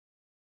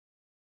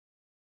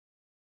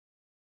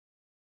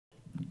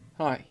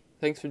Hi,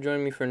 thanks for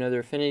joining me for another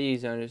Affinity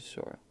design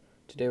tutorial.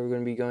 Today we're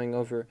going to be going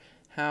over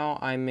how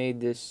I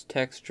made this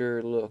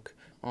texture look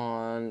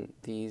on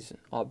these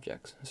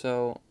objects.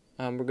 So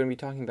we're going to be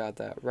talking about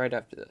that right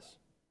after this.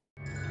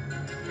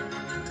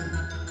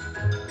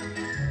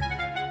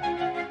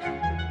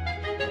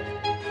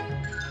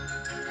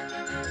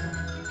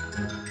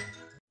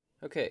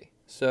 Okay,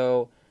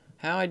 so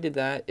how I did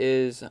that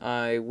is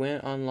I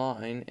went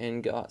online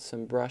and got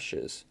some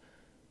brushes.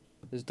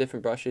 There's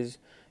different brushes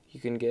you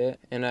can get,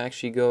 and I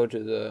actually go to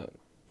the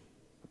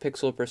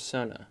Pixel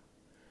Persona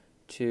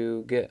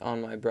to get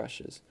on my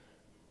brushes.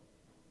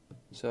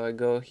 So I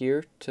go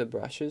here to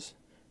brushes,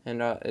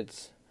 and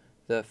it's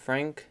the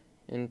Frank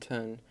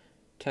Inton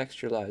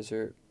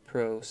Texturizer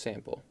Pro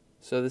sample.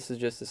 So this is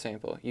just a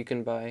sample. You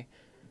can buy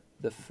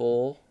the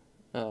full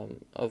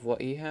of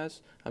what he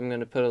has. I'm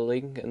going to put a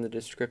link in the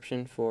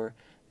description for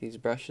these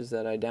brushes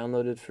that I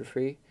downloaded for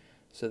free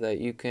so that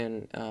you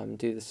can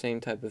do the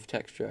same type of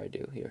texture I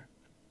do here.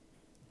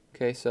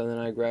 Okay, so then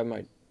I grab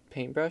my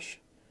paintbrush,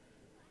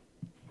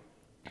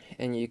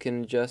 and you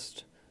can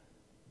adjust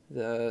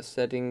the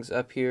settings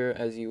up here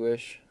as you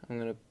wish. I'm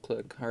going to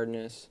click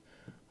hardness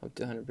up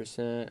to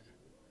 100%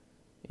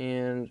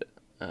 and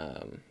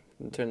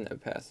turn the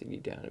opacity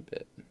down a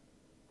bit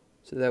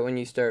so that when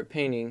you start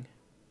painting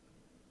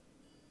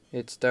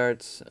it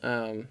starts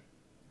doing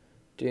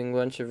a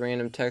bunch of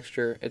random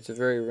texture. It's a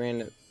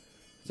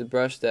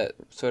brush that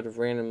sort of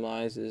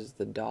randomizes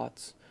the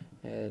dots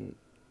and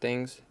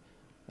things,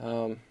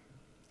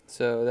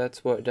 so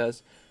that's what it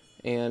does.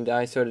 And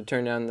I sort of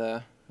turn down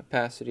the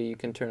opacity. You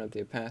can turn up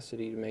the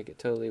opacity to make it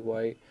totally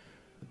white,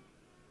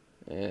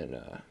 and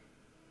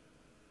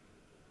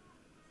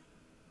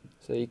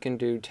so you can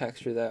do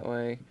texture that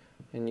way,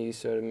 and you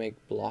sort of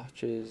make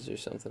blotches or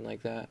something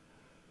like that.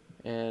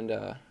 And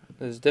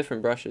there's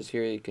different brushes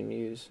here you can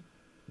use,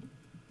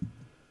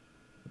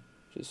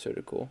 which is sort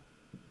of cool.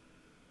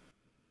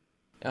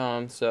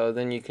 So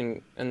then you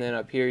can, and then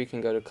up here you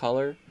can go to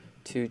color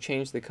to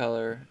change the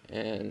color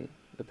and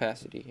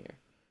opacity here.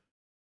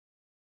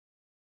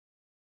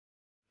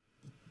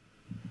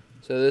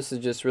 So this is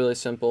just really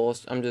simple.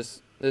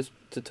 This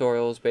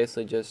tutorial is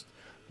basically just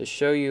to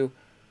show you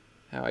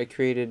how I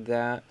created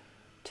that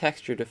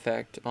textured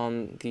effect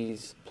on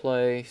these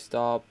play,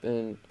 stop,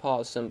 and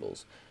pause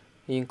symbols.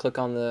 You can click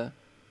on the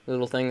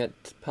little thing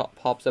that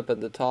pops up at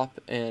the top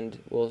and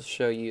will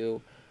show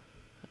you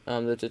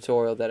the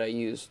tutorial that I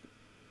used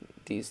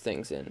these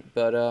things in.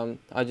 But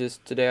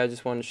today I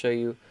just wanted to show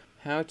you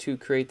how to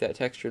create that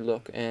textured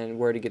look and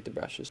where to get the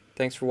brushes.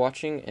 Thanks for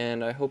watching,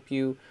 and I hope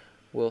you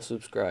will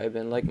subscribe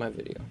and like my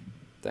video.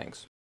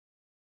 Thanks.